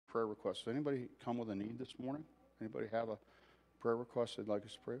prayer requests. Does anybody come with a need this morning? Anybody have a prayer request they'd like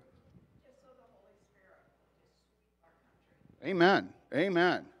us to pray? Just so the Holy Spirit will just sweep our country. Amen.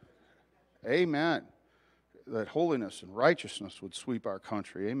 Amen. Amen. That holiness and righteousness would sweep our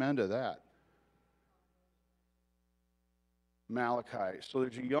country. Amen to that. Malachi. So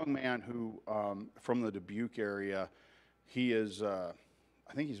there's a young man who, from the Dubuque area, he is, I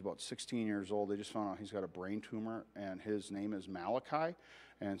think he's about 16 years old. They just found out he's got a brain tumor, and his name is Malachi.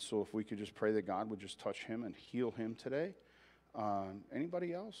 And so if we could just pray that God would just touch him and heal him today.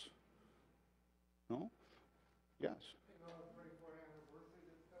 Anybody else? No? Yes.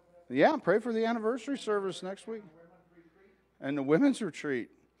 Yeah, pray for the anniversary service next week. And the women's retreat.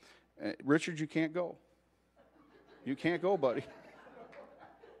 Richard, you can't go. You can't go, buddy.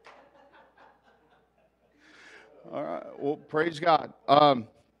 All right. Well, praise God.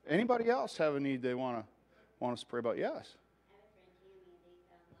 Anybody else have a need they want us to pray about? Yes.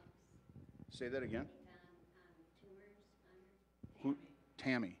 Say that again. Who?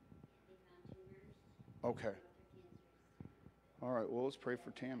 Tammy. Okay. All right. Well, let's pray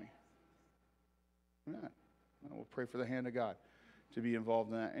for Tammy. Yeah. We'll pray for the hand of God to be involved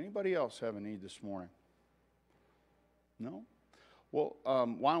in that. Anybody else have a need this morning? No? Well,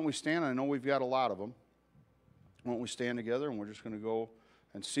 why don't we stand? I know we've got a lot of them. Why don't we stand together, and we're just going to go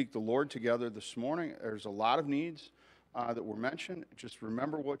and seek the Lord together this morning. There's a lot of needs that were mentioned. Just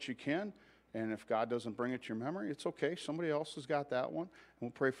remember what you can, and if God doesn't bring it to your memory, it's okay. Somebody else has got that one, and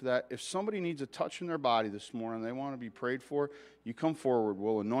we'll pray for that. If somebody needs a touch in their body this morning, they want to be prayed for, you come forward.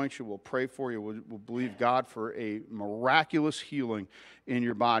 We'll anoint you. We'll pray for you. We'll believe God for a miraculous healing in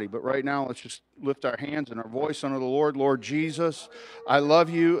your body. But right now, let's just lift our hands and our voice unto the Lord. Lord Jesus, I love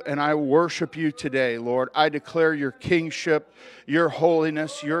you and I worship you today, Lord. I declare your kingship, your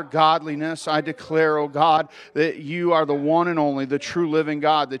holiness, your godliness. I declare, oh God, that you are the one and only, the true living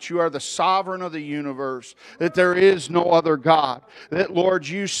God, that you are the sovereign of the universe, that there is no other God, that, Lord,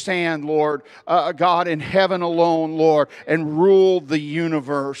 you stand, Lord, God, in heaven alone, Lord, and rule the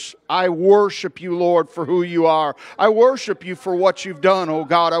universe. I worship you, Lord, for who you are. I worship you for what you've done, oh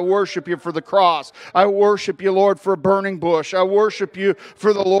God. I worship you for the cross. I worship you, Lord, for a burning bush. I worship you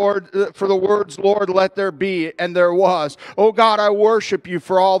for the Lord, for the words, Lord, let there be, and there was. Oh God, I worship you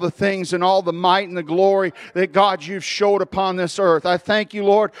for all the things and all the might and the glory that, God, you've showed upon this earth. I thank you,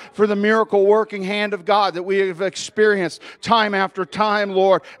 Lord, for the miracle working hand of God that we have experienced time after time,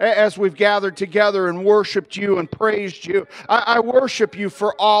 Lord, as we've gathered together and worshiped you and praised you. I worship you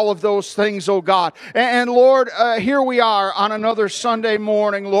for all of those things, oh God. And Lord, here we are on another Sunday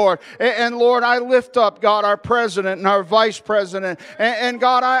morning, Lord. And Lord, I lift up, God, our president and our vice president. And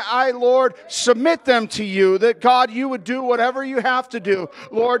God, I, Lord, submit them to you, that God, you would do whatever you have to do,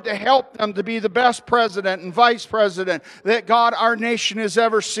 Lord, to help them to be the best president and vice president that, God, our nation has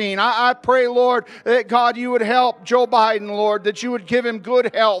ever seen. I pray, Lord, that, God, you would help Joe Biden, Lord, that you would give him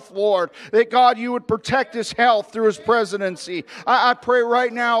good health, Lord, that, God, you would protect his health through his presidency. I pray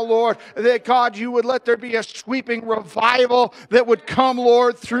right now, Lord, that, God, you would let there be a sweeping revival that would come,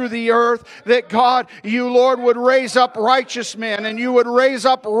 Lord, through the earth, that, God, you, Lord, would raise up righteous men and you would raise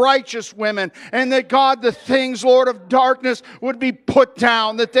up righteous women, and that, God, the things, Lord, of darkness would be put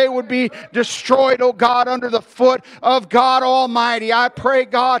down, that they would be destroyed, oh God, under the foot of God Almighty. I pray,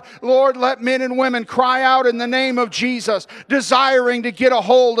 God, Lord, let men and women cry out in the name of Jesus, desiring to get a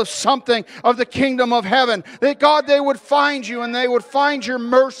hold of something of the kingdom of heaven, that, God, they would find you and they would find your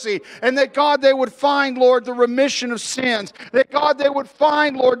mercy, and that, God, they would find, Lord, the remission of sins, that, God, they would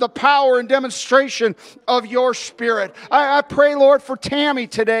find, Lord, the power and demonstration of your Spirit. I pray, Lord, for Tammy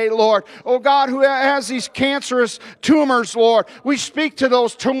today, Lord, oh God, who has these cancerous tumors, Lord. We speak to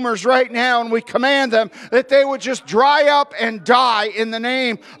those tumors right now and we command them that they would just dry up and die in the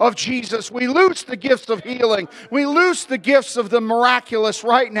name of Jesus. We loose the gifts of healing. We loose the gifts of the miraculous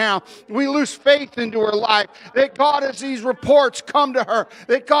right now. We loose faith into her life, that, God, as these reports come to her,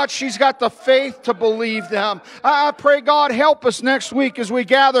 that, God, she's got the faith to believe them. I pray, God, help us next week as we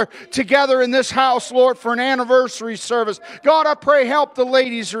gather together in this house, Lord, for an anniversary service. God, I pray, help the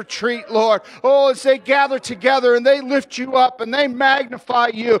ladies' retreat, Lord. Oh, as they gather together and they lift you up and they magnify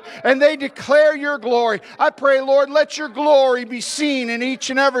you and they declare your glory. I pray, Lord, let your glory be seen in each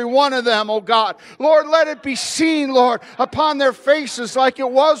and every one of them, oh God. Lord, let it be seen, Lord, upon their faces like it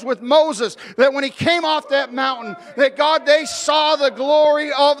was with Moses, that when he came off that mountain, that, God, they saw the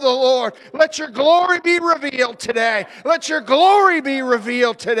glory of the Lord. Let your glory be revealed today. Let your glory be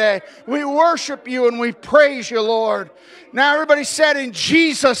revealed today. We worship you and we praise you, Lord. Now everybody said, in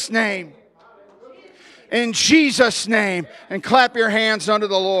Jesus' name. In Jesus' name. And clap your hands unto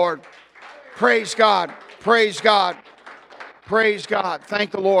the Lord. Praise God. Praise God. Praise God.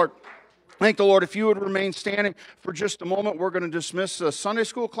 Thank the Lord. Thank the Lord. If you would remain standing for just a moment, we're going to dismiss Sunday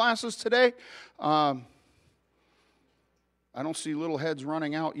school classes today. I don't see little heads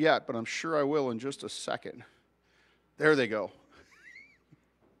running out yet, but I'm sure I will in just a second. There they go.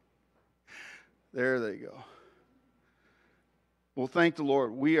 There they go. Well, thank the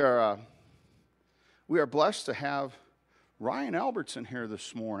Lord. We are blessed to have Ryan Albertson here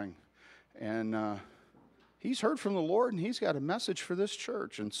this morning. And he's heard from the Lord, and he's got a message for this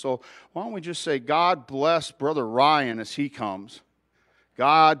church. And so why don't we just say, God bless Brother Ryan as he comes.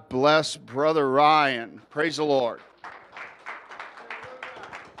 God bless Brother Ryan. Praise the Lord.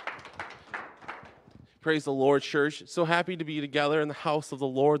 Praise the Lord, church. So happy to be together in the house of the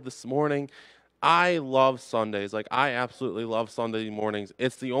Lord this morning. I love Sundays. I absolutely love Sunday mornings.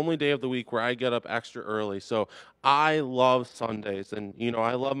 It's the only day of the week where I get up extra early. So I love Sundays. And,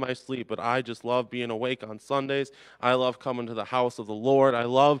 I love my sleep, but I just love being awake on Sundays. I love coming to the house of the Lord. I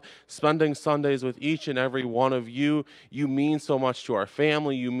love spending Sundays with each and every one of you. You mean so much to our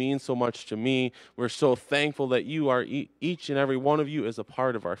family. You mean so much to me. We're so thankful that you are, each and every one of you is a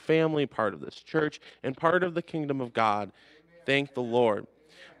part of our family, part of this church, and part of the kingdom of God. Thank the Lord.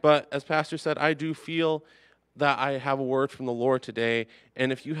 But as Pastor said, I do feel that I have a word from the Lord today.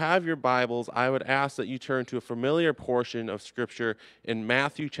 And if you have your Bibles, I would ask that you turn to a familiar portion of Scripture in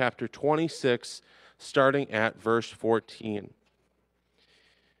Matthew chapter 26, starting at verse 14.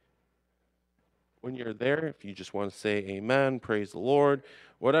 When you're there, if you just want to say amen, praise the Lord,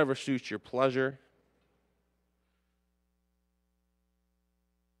 whatever suits your pleasure.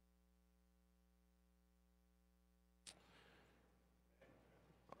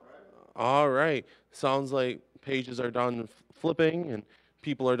 All right. Sounds like pages are done flipping and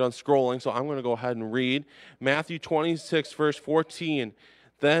people are done scrolling, so I'm going to go ahead and read. Matthew 26, verse 14.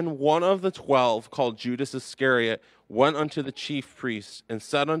 Then one of the 12, called Judas Iscariot, went unto the chief priests and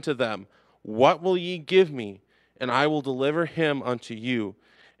said unto them, What will ye give me? And I will deliver him unto you.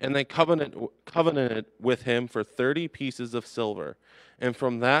 And they covenanted with him for 30 pieces of silver. And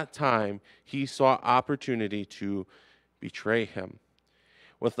from that time he sought opportunity to betray him.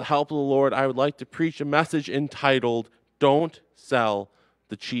 With the help of the Lord, I would like to preach a message entitled, Don't Sell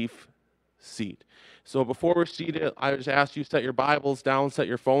the Chief Seat. So before we're seated, I just ask you set your Bibles down, set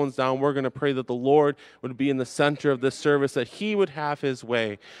your phones down. We're going to pray that the Lord would be in the center of this service, that he would have his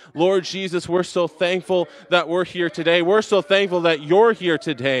way. Lord Jesus, we're so thankful that we're here today. We're so thankful that you're here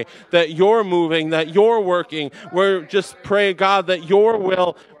today, that you're moving, that you're working. We're just pray, God, that your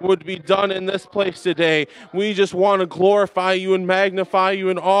will would be done in this place today. We just want to glorify you and magnify you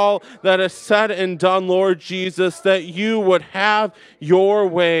in all that is said and done, Lord Jesus, that you would have your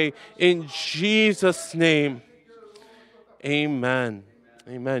way in Jesus' name. Amen.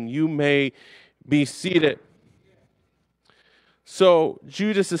 Amen. You may be seated. So,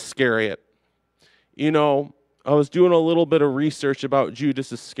 Judas Iscariot. I was doing a little bit of research about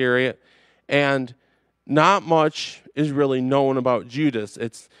Judas Iscariot, and not much is really known about Judas.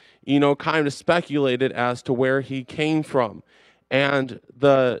 It's, kind of speculated as to where he came from. And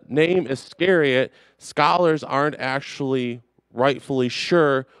the name Iscariot, scholars aren't actually rightfully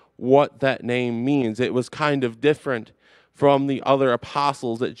sure what that name means. It was kind of different from the other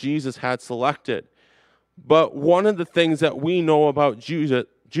apostles that Jesus had selected. But one of the things that we know about Judas,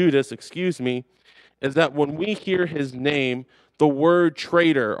 is that when we hear his name, the word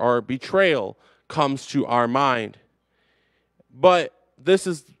traitor or betrayal comes to our mind. But this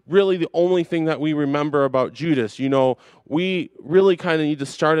is really the only thing that we remember about Judas. We really kind of need to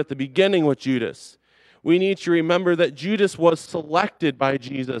start at the beginning with Judas. We need to remember that Judas was selected by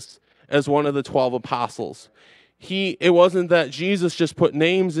Jesus as one of the 12 apostles. It wasn't that Jesus just put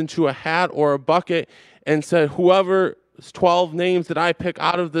names into a hat or a bucket and said, whoever 12 names that I pick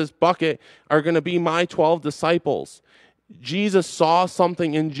out of this bucket are going to be my 12 disciples. Jesus saw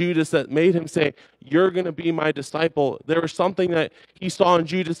something in Judas that made him say, you're going to be my disciple. There was something that he saw in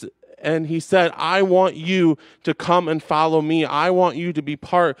Judas, and he said, I want you to come and follow me. I want you to be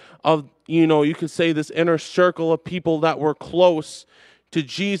part of, you could say this inner circle of people that were close to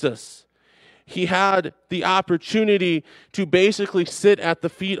Jesus. He had the opportunity to basically sit at the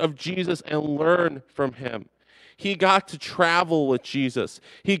feet of Jesus and learn from him. He got to travel with Jesus.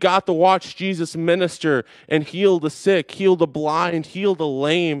 He got to watch Jesus minister and heal the sick, heal the blind, heal the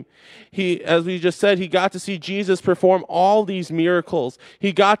lame. As we just said, he got to see Jesus perform all these miracles.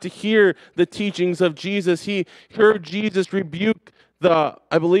 He got to hear the teachings of Jesus. He heard Jesus rebuke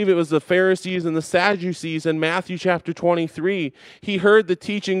I believe it was the Pharisees and the Sadducees in Matthew chapter 23. He heard the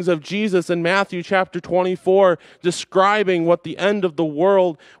teachings of Jesus in Matthew chapter 24, describing what the end of the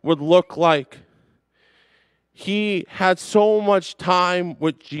world would look like. he had so much time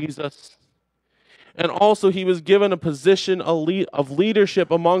with Jesus. And also, he was given a position of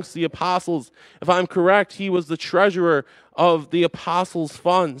leadership amongst the apostles. If I'm correct, he was the treasurer of the apostles'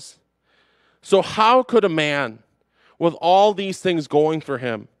 funds. So how could a man with all these things going for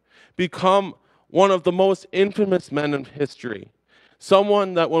him become one of the most infamous men in history?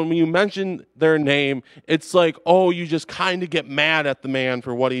 Someone that when you mention their name, it's like, oh, you just kind of get mad at the man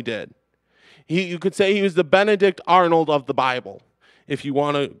for what he did. You could say he was the Benedict Arnold of the Bible, if you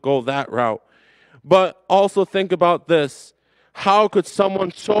want to go that route. But also think about this. How could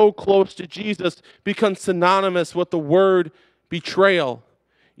someone so close to Jesus become synonymous with the word betrayal?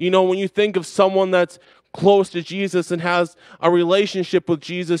 You know, when you think of someone that's close to Jesus and has a relationship with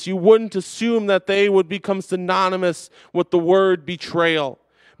Jesus, you wouldn't assume that they would become synonymous with the word betrayal.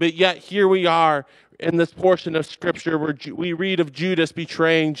 But yet here we are in this portion of Scripture where we read of Judas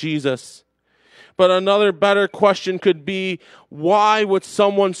betraying Jesus. But another better question could be, why would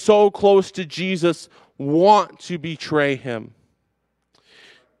someone so close to Jesus want to betray him?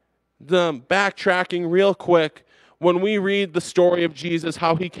 Backtracking real quick, when we read the story of Jesus,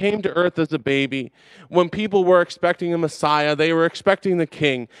 how he came to earth as a baby, when people were expecting a Messiah, they were expecting the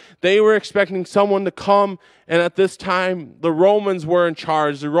king. They were expecting someone to come, and at this time, the Romans were in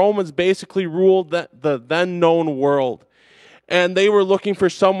charge. The Romans basically ruled the then known world. And they were looking for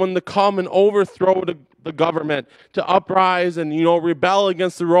someone to come and overthrow the government, to uprise and, rebel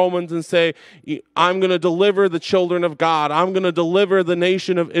against the Romans and say, I'm going to deliver the children of God. I'm going to deliver the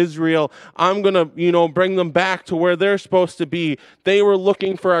nation of Israel. I'm going to, bring them back to where they're supposed to be. They were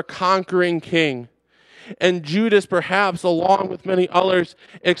looking for a conquering king. And Judas, perhaps along with many others,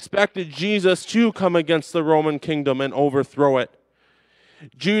 expected Jesus to come against the Roman kingdom and overthrow it.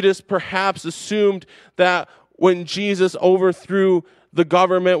 Judas perhaps assumed that when Jesus overthrew the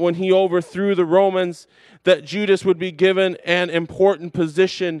government, when he overthrew the Romans, that Judas would be given an important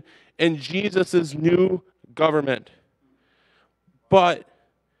position in Jesus' new government. But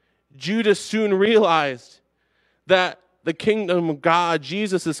Judas soon realized that the kingdom of God,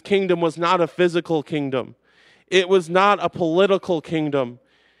 Jesus' kingdom, was not a physical kingdom. It was not a political kingdom,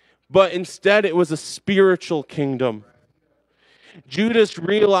 but instead it was a spiritual kingdom. Judas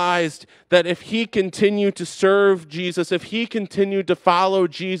realized that if he continued to serve Jesus, if he continued to follow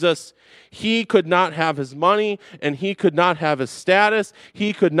Jesus, he could not have his money and he could not have his status.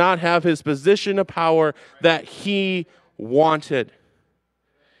 He could not have his position of power that he wanted.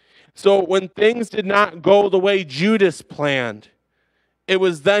 So when things did not go the way Judas planned, it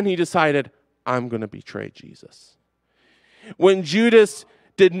was then he decided, I'm going to betray Jesus. When Judas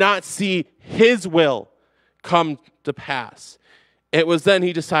did not see his will come to pass, it was then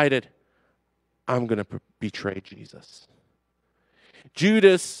he decided, I'm going to betray Jesus.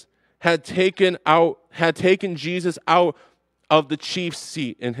 Judas had taken Jesus out of the chief's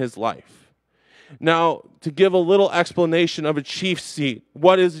seat in his life. Now, to give a little explanation of a chief's seat,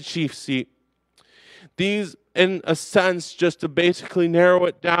 what is a chief's seat? These, in a sense, just to basically narrow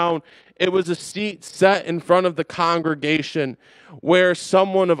it down, it was a seat set in front of the congregation where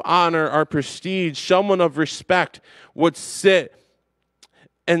someone of honor or prestige, someone of respect would sit.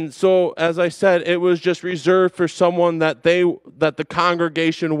 And so, as I said, it was just reserved for someone that the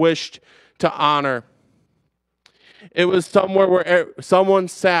congregation wished to honor. It was somewhere where someone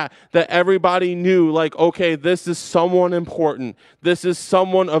sat that everybody knew, like, okay, this is someone important. This is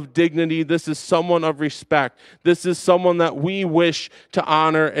someone of dignity. This is someone of respect. This is someone that we wish to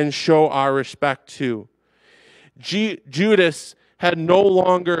honor and show our respect to. Judas had no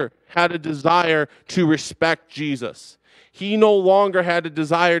longer had a desire to respect Jesus. He no longer had a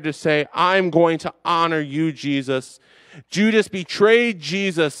desire to say, I'm going to honor you, Jesus. Judas betrayed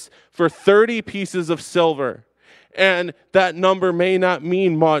Jesus for 30 pieces of silver. And that number may not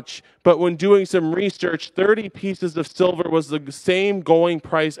mean much, but when doing some research, 30 pieces of silver was the same going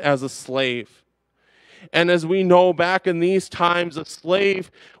price as a slave. And as we know, back in these times, a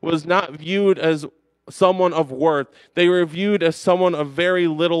slave was not viewed as someone of worth. They were viewed as someone of very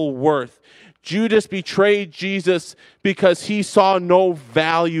little worth. Judas betrayed Jesus because he saw no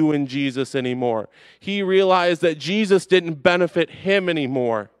value in Jesus anymore. He realized that Jesus didn't benefit him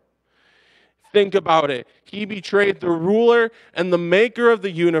anymore. Think about it. He betrayed the ruler and the maker of the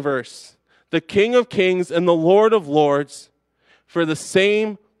universe, the King of Kings and the Lord of Lords, for the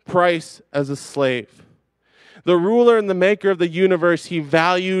same price as a slave. The ruler and the maker of the universe he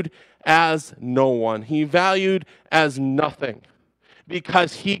valued as no one. He valued as nothing.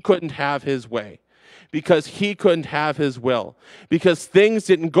 Because he couldn't have his way, because he couldn't have his will, because things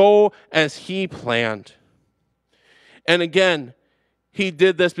didn't go as he planned. And again, he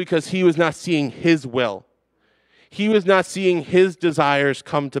did this because he was not seeing his will. He was not seeing his desires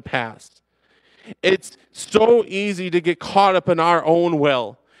come to pass. It's so easy to get caught up in our own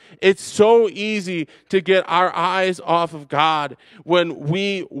will. It's so easy to get our eyes off of God when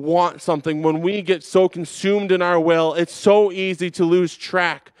we want something, when we get so consumed in our will. It's so easy to lose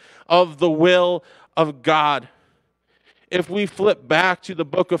track of the will of God. If we flip back to the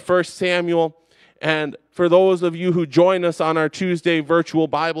book of 1 Samuel, and for those of you who join us on our Tuesday virtual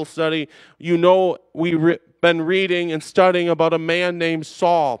Bible study, you know we've been reading and studying about a man named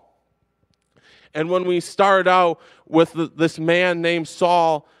Saul. And when we start out with this man named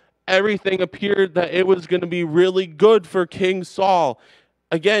Saul, everything appeared that it was going to be really good for King Saul.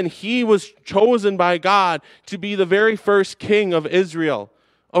 Again, he was chosen by God to be the very first king of Israel.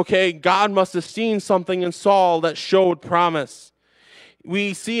 Okay, God must have seen something in Saul that showed promise.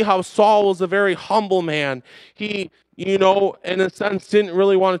 We see how Saul was a very humble man. He, in a sense, didn't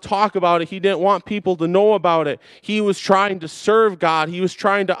really want to talk about it. He didn't want people to know about it. He was trying to serve God. He was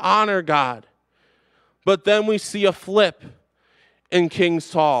trying to honor God. But then we see a flip in King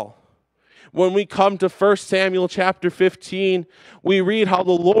Saul. When we come to 1 Samuel chapter 15, we read how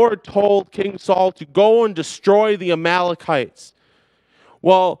the Lord told King Saul to go and destroy the Amalekites.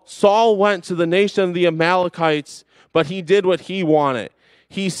 Well, Saul went to the nation of the Amalekites, but he did what he wanted.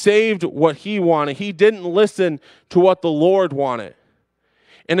 He saved what he wanted. He didn't listen to what the Lord wanted.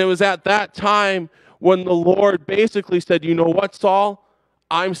 And it was at that time when the Lord basically said, you know what, Saul?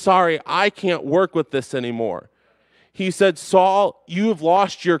 I'm sorry, I can't work with this anymore. He said, Saul, you've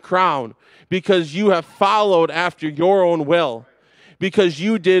lost your crown because you have followed after your own will, because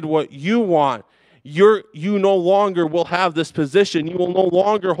you did what you want. You no longer will have this position. You will no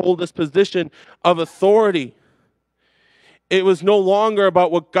longer hold this position of authority. It was no longer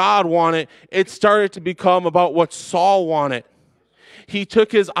about what God wanted. It started to become about what Saul wanted. He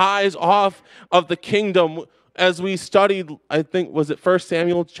took his eyes off of the kingdom. As we studied, I think, was it 1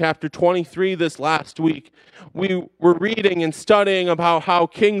 Samuel chapter 23 this last week? We were reading and studying about how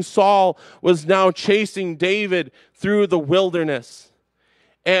King Saul was now chasing David through the wilderness.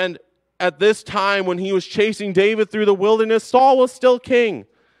 And at this time, when he was chasing David through the wilderness, Saul was still king.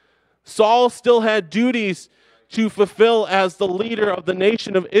 Saul still had duties to fulfill as the leader of the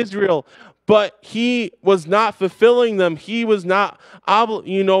nation of Israel, but he was not fulfilling them. He was not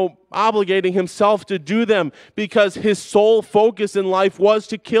obligating himself to do them because his sole focus in life was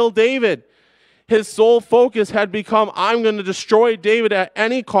to kill David. His sole focus had become, I'm going to destroy David at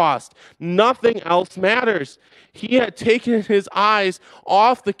any cost. Nothing else matters. He had taken his eyes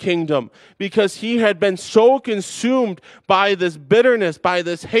off the kingdom because he had been so consumed by this bitterness, by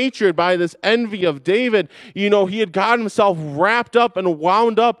this hatred, by this envy of David. He had gotten himself wrapped up and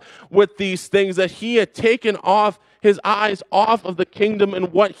wound up with these things that he had taken off his eyes off of the kingdom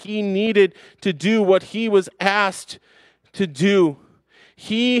and what he needed to do, what he was asked to do.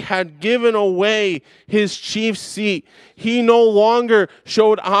 He had given away his chief seat. He no longer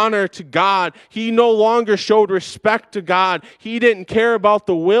showed honor to God. He no longer showed respect to God. He didn't care about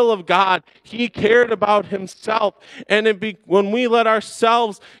the will of God. He cared about himself. And when we let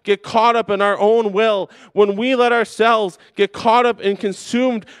ourselves get caught up in our own will, when we let ourselves get caught up and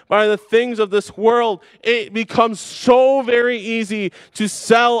consumed by the things of this world, it becomes so very easy to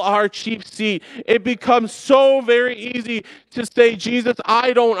sell our chief seat. It becomes so very easy to say, Jesus,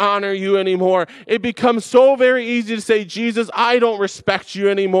 I don't honor you anymore. It becomes so very easy to say, Jesus, I don't respect you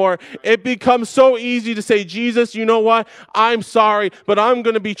anymore. It becomes so easy to say, Jesus, you know what? I'm sorry, but I'm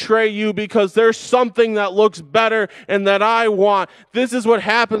going to betray you because there's something that looks better and that I want. This is what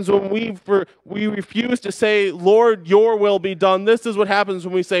happens when we refuse to say, Lord, your will be done. This is what happens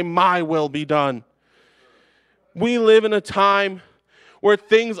when we say, my will be done. We live in a time where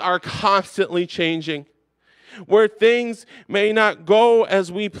things are constantly changing, where things may not go as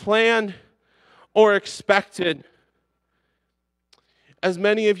we planned or expected. As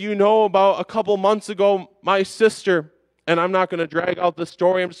many of you know, about a couple months ago, my sister, and I'm not going to drag out the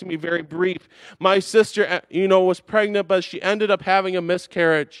story, I'm just going to be very brief. My sister, was pregnant, but she ended up having a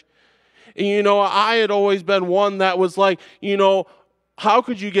miscarriage. And, I had always been one that was like, how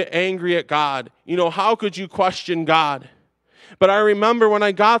could you get angry at God? How could you question God? But I remember when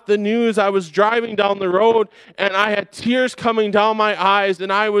I got the news, I was driving down the road and I had tears coming down my eyes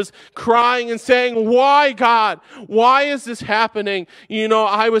and I was crying and saying, why, God? Why is this happening?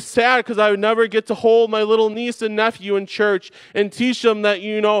 I was sad because I would never get to hold my little niece and nephew in church and teach them that,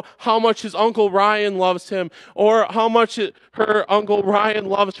 how much his Uncle Ryan loves him or how much her Uncle Ryan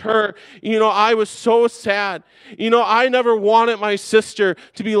loves her. I was so sad. I never wanted my sister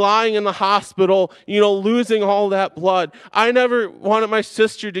to be lying in the hospital, losing all that blood. I never wanted my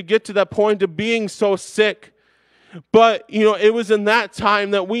sister to get to that point of being so sick. But, it was in that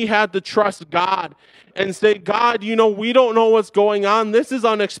time that we had to trust God and say, God, we don't know what's going on. This is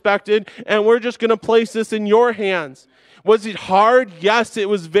unexpected, and we're just going to place this in your hands. Was it hard? Yes, it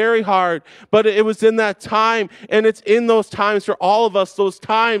was very hard. But it was in that time, and it's in those times for all of us, those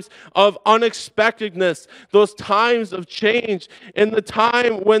times of unexpectedness, those times of change, in the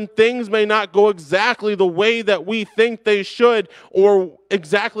time when things may not go exactly the way that we think they should or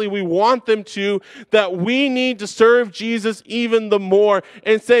exactly we want them to, that we need to serve Jesus even the more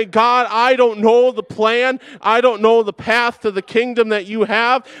and say, God, I don't know the plan. I don't know the path to the kingdom that you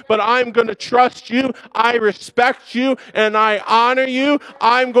have, but I'm going to trust you. I respect you and I honor you.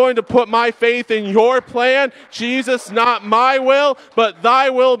 I'm going to put my faith in your plan. Jesus, not my will, but thy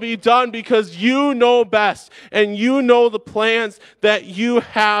will be done, because you know best and you know the plans that you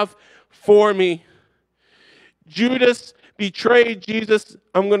have for me. Judas betrayed Jesus.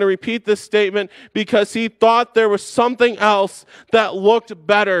 I'm going to repeat this statement because he thought there was something else that looked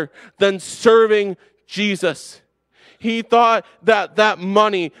better than serving Jesus. He thought that that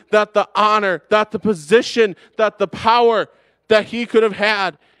money, that the honor, that the position, that the power that he could have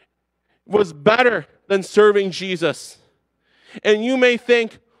had was better than serving Jesus. And you may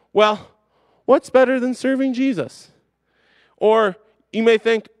think, well, what's better than serving Jesus? Or you may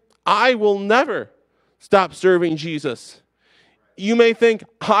think, I will never stop serving Jesus. You may think,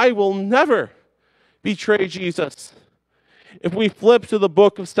 I will never betray Jesus. If we flip to the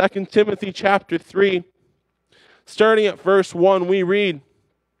book of 2 Timothy chapter 3, starting at verse 1, we read,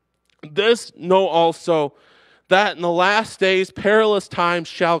 this know also, that in the last days perilous times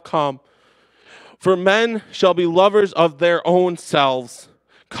shall come. For men shall be lovers of their own selves,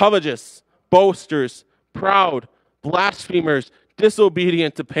 covetous, boasters, proud, blasphemers,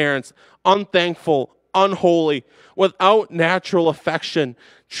 disobedient to parents, unthankful, unholy, without natural affection,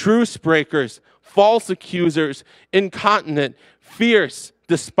 truce breakers, false accusers, incontinent, fierce,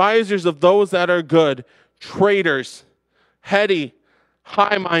 despisers of those that are good, traitors, heady,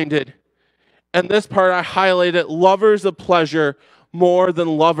 high-minded. And this part I highlighted, lovers of pleasure more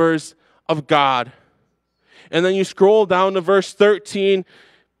than lovers of God. And then you scroll down to verse 13,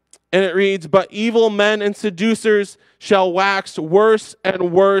 and it reads, but evil men and seducers shall wax worse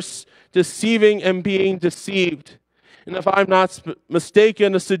and worse, deceiving and being deceived. And if I'm not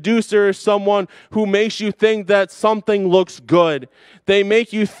mistaken, a seducer is someone who makes you think that something looks good. They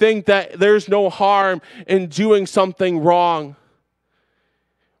make you think that there's no harm in doing something wrong.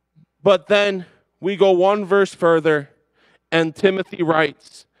 But then we go one verse further, and Timothy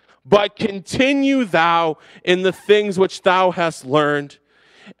writes, but continue thou in the things which thou hast learned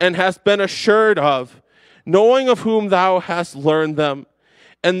and hast been assured of, knowing of whom thou hast learned them,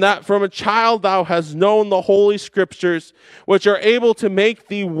 and that from a child thou hast known the holy scriptures, which are able to make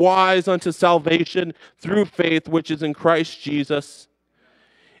thee wise unto salvation through faith which is in Christ Jesus.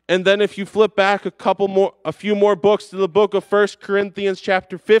 And then if you flip back a few more books to the book of 1 Corinthians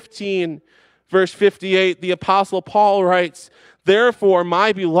chapter 15, verse 58, the Apostle Paul writes, therefore,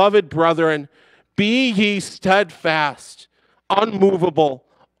 my beloved brethren, be ye steadfast, unmovable,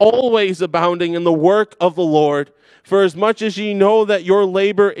 always abounding in the work of the Lord, for as much as ye know that your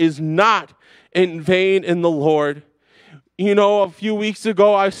labor is not in vain in the Lord. You know, a few weeks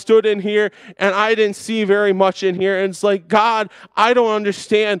ago, I stood in here and I didn't see very much in here. And it's like, God, I don't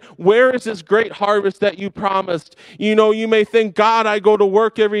understand. Where is this great harvest that you promised? You know, you may think, God, I go to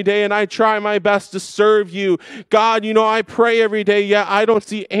work every day and I try my best to serve you. God, you know, I pray every day, yet I don't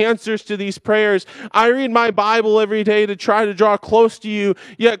see answers to these prayers. I read my Bible every day to try to draw close to you,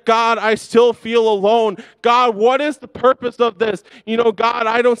 yet, God, I still feel alone. God, what is the purpose of this? You know, God,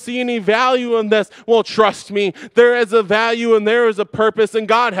 I don't see any value in this. Well, trust me, there is a value and there is a purpose, and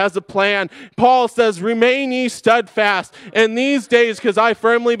God has a plan. Paul says, remain ye steadfast. In these days, because I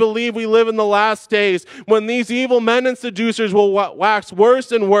firmly believe we live in the last days, when these evil men and seducers will wax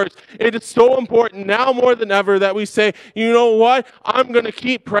worse and worse, it is so important now more than ever that we say, you know what? I'm going to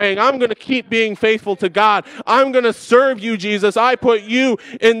keep praying. I'm going to keep being faithful to God. I'm going to serve you, Jesus. I put you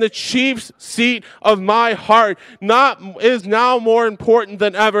in the chief seat of my heart. Is now more important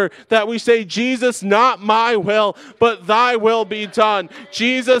than ever that we say, Jesus, not my will, but thy will be done.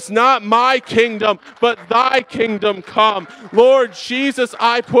 Jesus, not my kingdom, but thy kingdom come. Lord Jesus,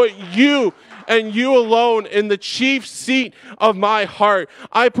 I put you and you alone in the chief seat of my heart.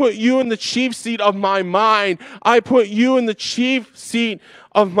 I put you in the chief seat of my mind. I put you in the chief seat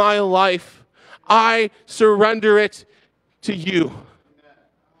of my life. I surrender it to you.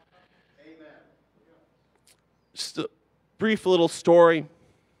 Amen. Just a brief little story.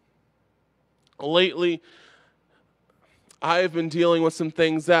 Lately, I've been dealing with some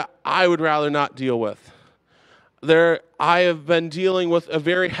things that I would rather not deal with. I have been dealing with a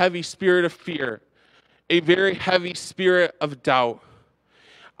very heavy spirit of fear, a very heavy spirit of doubt.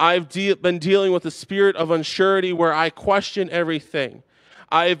 I've been dealing with a spirit of unsurety where I question everything.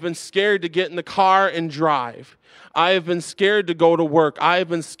 I have been scared to get in the car and drive. I have been scared to go to work. I have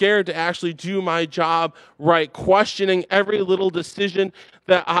been scared to actually do my job right, questioning every little decision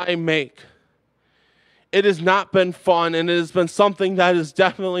that I make. It has not been fun, and it has been something that has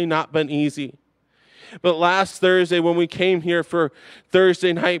definitely not been easy. But last Thursday, when we came here for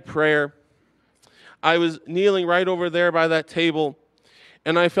Thursday night prayer, I was kneeling right over there by that table,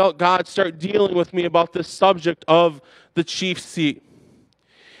 and I felt God start dealing with me about this subject of the chief seat.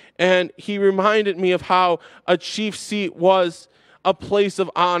 And he reminded me of how a chief seat was a place of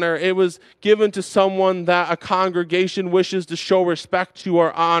honor. It was given to someone that a congregation wishes to show respect to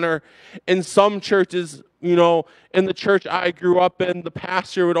or honor. In some churches, in the church I grew up in, the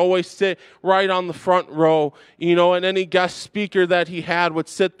pastor would always sit right on the front row, and any guest speaker that he had would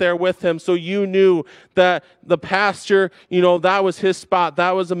sit there with him. So you knew that the pastor, that was his spot.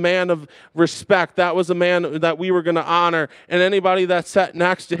 That was a man of respect. That was a man that we were going to honor. And anybody that sat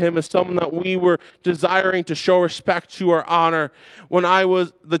next to him is someone that we were desiring to show respect to or honor. When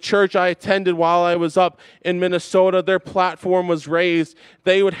the church I attended while I was up in Minnesota, their platform was raised.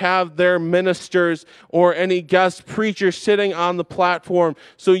 They would have their ministers or any guest preacher sitting on the platform.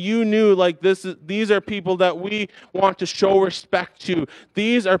 So you knew these are people that we want to show respect to.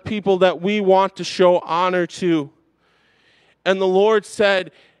 These are people that we want to show honor to. And the Lord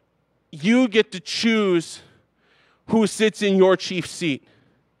said, you get to choose who sits in your chief seat.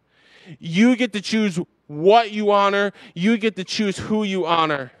 You get to choose what you honor. You get to choose who you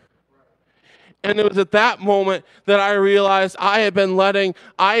honor. And it was at that moment that I realized I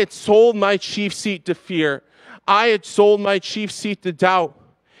had sold my chief seat to fear. I had sold my chief seat to doubt.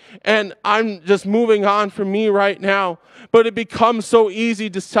 And I'm just moving on from me right now. But it becomes so easy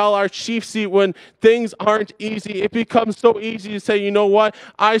to sell our chief seat when things aren't easy. It becomes so easy to say, you know what?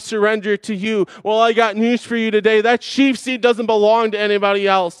 I surrender to you. Well, I got news for you today. That chief seat doesn't belong to anybody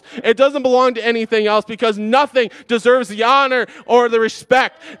else. It doesn't belong to anything else because nothing deserves the honor or the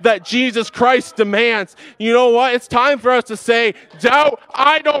respect that Jesus Christ demands. You know what? It's time for us to say, doubt,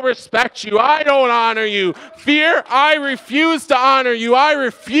 I don't respect you. I don't honor you. Fear, I refuse to honor you. I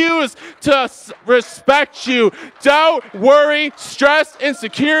refuse to respect you. Doubt, worry, stress,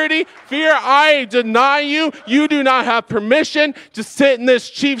 insecurity, fear, I deny you. You do not have permission to sit in this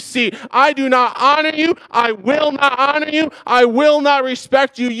chief seat. I do not honor you. I will not honor you. I will not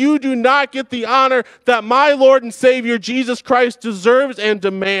respect you. You do not get the honor that my Lord and Savior Jesus Christ deserves and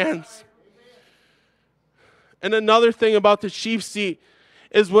demands. And another thing about the chief seat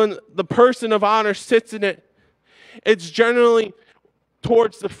is when the person of honor sits in it, it's generally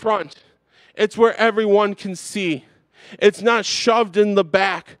towards the front. It's where everyone can see. It's not shoved in the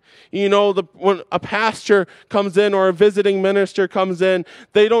back. When a pastor comes in or a visiting minister comes in,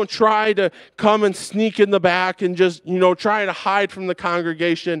 they don't try to come and sneak in the back and just, try to hide from the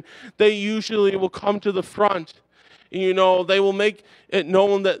congregation. They usually will come to the front. They will make it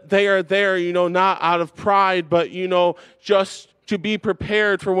known that they are there, not out of pride, but, just to be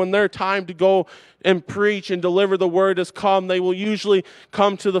prepared for when their time to go and preach and deliver the word has come. They will usually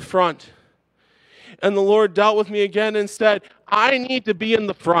come to the front. And the Lord dealt with me again and said, I need to be in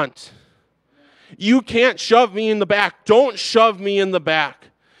the front. You can't shove me in the back. Don't shove me in the back.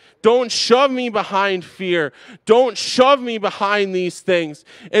 Don't shove me behind fear. Don't shove me behind these things.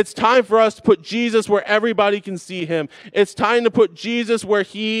 It's time for us to put Jesus where everybody can see him. It's time to put Jesus where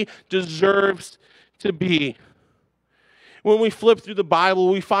he deserves to be. When we flip through the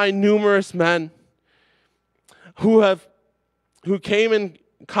Bible, we find numerous men who came in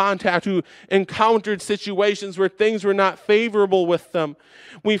contact, who encountered situations where things were not favorable with them.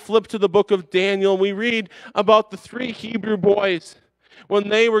 We flip to the book of Daniel, and we read about the 3 Hebrew boys. When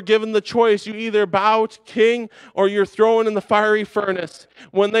they were given the choice, you either bow to king or you're thrown in the fiery furnace.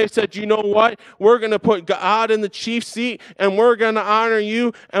 When they said, you know what, we're going to put God in the chief seat and we're going to honor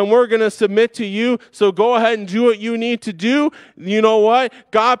you and we're going to submit to you, so go ahead and do what you need to do. You know what?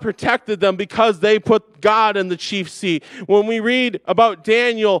 God protected them because they put God in the chief seat. When we read about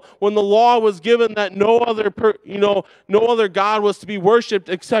Daniel, when the law was given that no other God was to be worshipped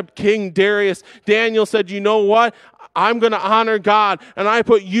except King Darius, Daniel said, you know what? I'm going to honor God, and I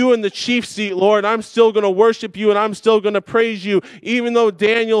put you in the chief seat, Lord. I'm still going to worship you, and I'm still going to praise you. Even though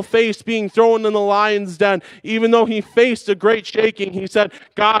Daniel faced being thrown in the lion's den, even though he faced a great shaking, he said,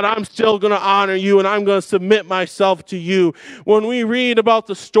 God, I'm still going to honor you, and I'm going to submit myself to you. When we read about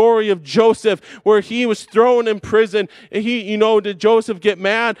the story of Joseph, where he was thrown in prison, did Joseph get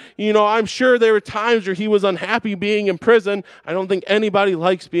mad? I'm sure there were times where he was unhappy being in prison. I don't think anybody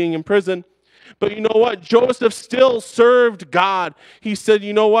likes being in prison. But you know what? Joseph still served God. He said,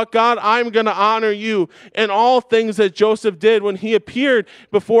 you know what, God, I'm going to honor you. And all things that Joseph did when he appeared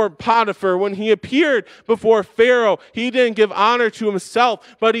before Potiphar, when he appeared before Pharaoh, he didn't give honor to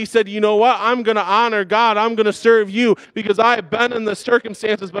himself, but he said, you know what? I'm going to honor God. I'm going to serve you because I've been in the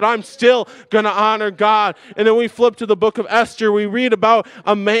circumstances, but I'm still going to honor God. And then we flip to the book of Esther. We read about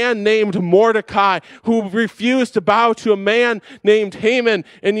a man named Mordecai who refused to bow to a man named Haman.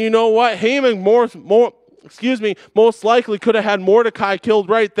 And you know what? Haman most likely could have had Mordecai killed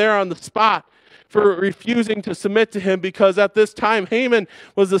right there on the spot for refusing to submit to him, because at this time Haman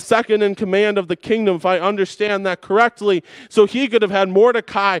was the second in command of the kingdom, if I understand that correctly. So he could have had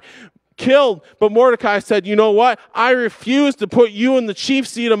Mordecai killed, but Mordecai said, you know what? I refuse to put you in the chief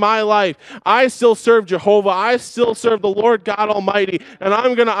seat of my life. I still serve Jehovah. I still serve the Lord God Almighty, and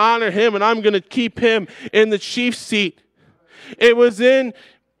I'm going to honor him, and I'm going to keep him in the chief seat. It was in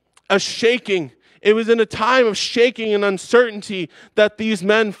a shaking. It was in a time of shaking and uncertainty that these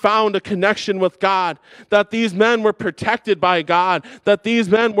men found a connection with God, that these men were protected by God, that these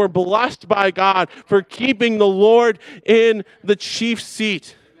men were blessed by God for keeping the Lord in the chief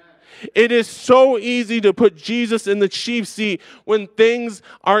seat. It is so easy to put Jesus in the chief seat when things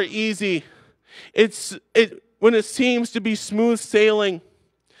are easy. When it seems to be smooth sailing.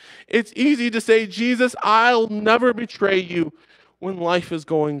 It's easy to say, Jesus, I'll never betray you when life is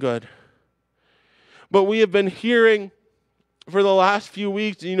going good. But we have been hearing for the last few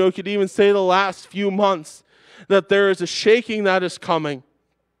weeks, you could even say the last few months, that there is a shaking that is coming.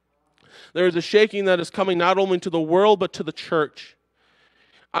 There is a shaking that is coming not only to the world, but to the church.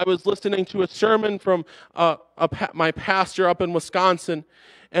 I was listening to a sermon from my pastor up in Wisconsin,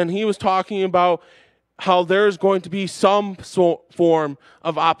 and he was talking about how there's going to be some form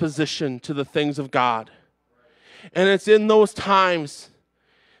of opposition to the things of God. And it's in those times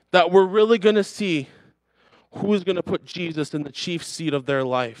that we're really going to see who is going to put Jesus in the chief seat of their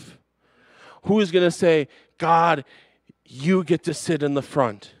life. Who is going to say, God, you get to sit in the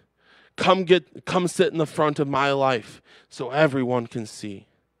front. Come sit in the front of my life so everyone can see.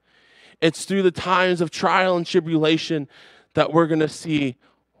 It's through the times of trial and tribulation that we're going to see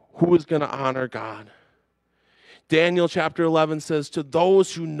who is going to honor God. Daniel chapter 11 says, to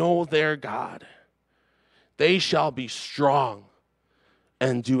those who know their God, they shall be strong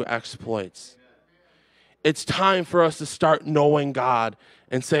and do exploits. It's time for us to start knowing God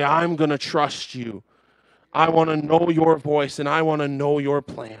and say, I'm going to trust you. I want to know your voice and I want to know your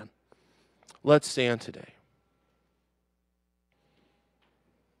plan. Let's stand today.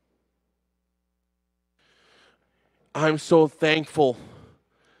 I'm so thankful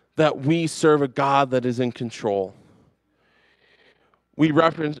that we serve a God that is in control. We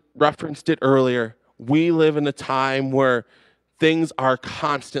referenced it earlier. We live in a time where things are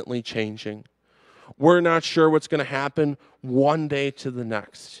constantly changing. We're not sure what's going to happen one day to the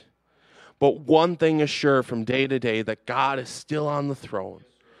next. But one thing is sure from day to day, that God is still on the throne,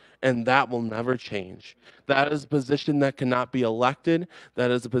 and that will never change. That is a position that cannot be elected.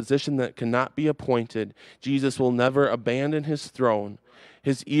 That is a position that cannot be appointed. Jesus will never abandon his throne.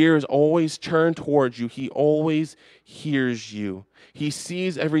 His ears always turn towards you. He always hears you. He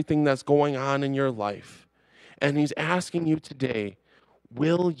sees everything that's going on in your life. And he's asking you today,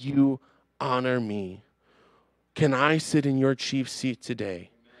 will you honor me? Can I sit in your chief seat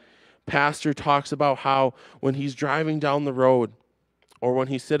today? Pastor talks about how when he's driving down the road or when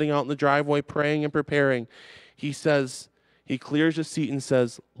he's sitting out in the driveway praying and preparing, he clears his seat and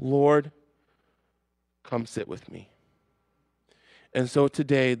says, Lord, come sit with me. And so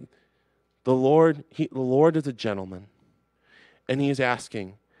today, the Lord is a gentleman, and he is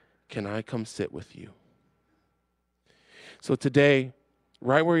asking, can I come sit with you? So today,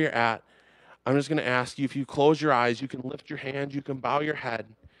 right where you're at, I'm just going to ask you, if you close your eyes, you can lift your hand, you can bow your head,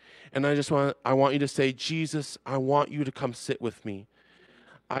 and I want you to say, Jesus, I want you to come sit with me.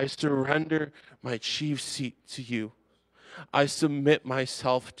 I surrender my chief seat to you. I submit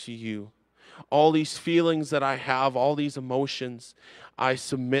myself to you. All these feelings that I have, all these emotions, I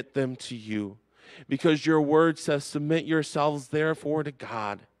submit them to you. Because your word says, submit yourselves therefore to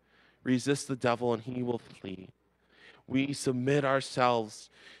God. Resist the devil and he will flee. We submit ourselves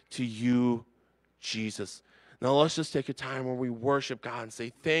to you, Jesus. Now let's just take a time where we worship God and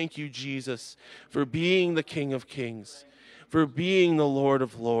say, thank you, Jesus, for being the King of Kings, for being the Lord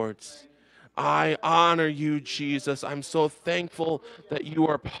of Lords. I honor you, Jesus. I'm so thankful that you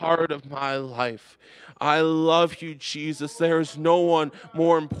are part of my life. I love you, Jesus. There is no one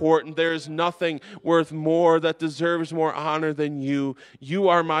more important. There is nothing worth more that deserves more honor than you. You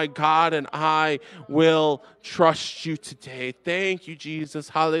are my God, and I will trust you today. Thank you, Jesus.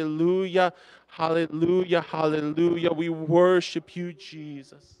 Hallelujah, hallelujah, hallelujah. We worship you,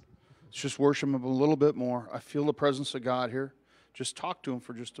 Jesus. Let's just worship him a little bit more. I feel the presence of God here. Just talk to him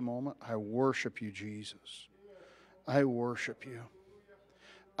for just a moment. I worship you, Jesus. I worship you.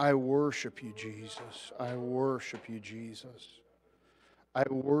 I worship you, Jesus. I worship you, Jesus. I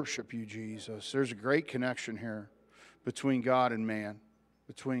worship you, Jesus. There's a great connection here between God and man,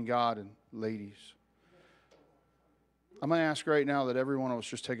 between God and ladies. I'm going to ask right now that every one of us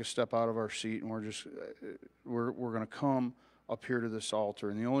just take a step out of our seat, and we're going to come up here to this altar.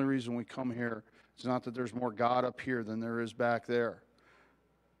 And the only reason we come here is not that there's more God up here than there is back there.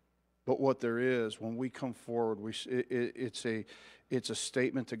 But what there is, when we come forward, it's a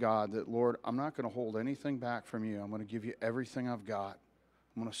statement to God that, Lord, I'm not going to hold anything back from you. I'm going to give you everything I've got.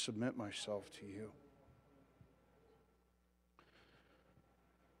 I'm going to submit myself to you.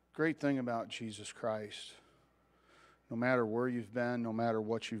 Great thing about Jesus Christ, no matter where you've been, no matter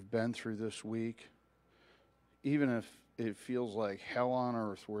what you've been through this week, even if it feels like hell on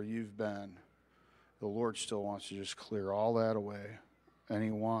earth where you've been, the Lord still wants to just clear all that away, and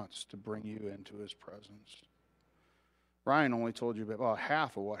he wants to bring you into his presence. Ryan only told you about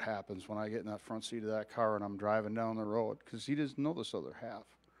half of what happens when I get in that front seat of that car and I'm driving down the road, because he doesn't know this other half.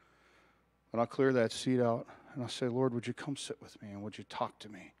 But I'll clear that seat out, and I'll say, Lord, would you come sit with me, and would you talk to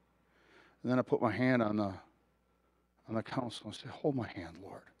me? And then I put my hand on the console and say, hold my hand,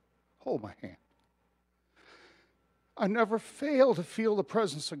 Lord. Hold my hand. I never fail to feel the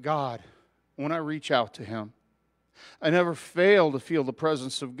presence of God when I reach out to him. I never fail to feel the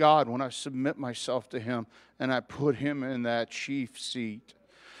presence of God when I submit myself to him and I put him in that chief seat.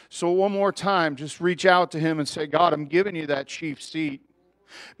 So one more time, just reach out to him and say, God, I'm giving you that chief seat.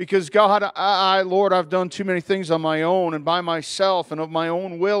 Because God, Lord, I've done too many things on my own and by myself and of my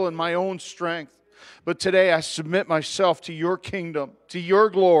own will and my own strength. But today I submit myself to your kingdom, to your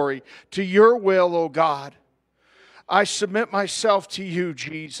glory, to your will, O God. I submit myself to you,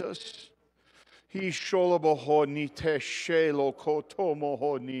 Jesus. He sholobohoni te shelo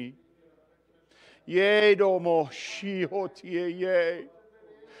kotomohoni. Ye domo shihotie ye.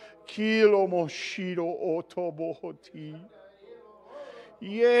 Kilo moshiro otobohoti.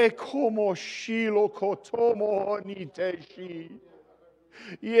 Ye como shilo kotomohoni te shi.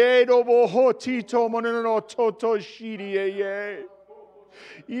 Ye dobohoti tomoneno toto shirie ye.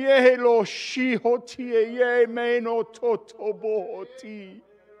 Ye lo shihotie ye meno toto bohoti.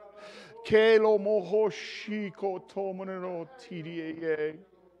 Ke lo mohoshi kotomoneno tirie ye.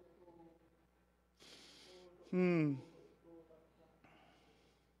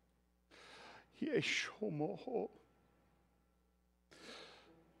 Yeshomoho.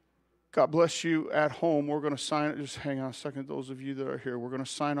 God bless you at home. We're going to sign it. Just hang on a second. Those of you that are here, we're going to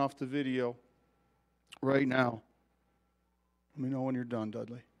sign off the video right now. Let me know when you're done,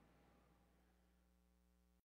 Dudley.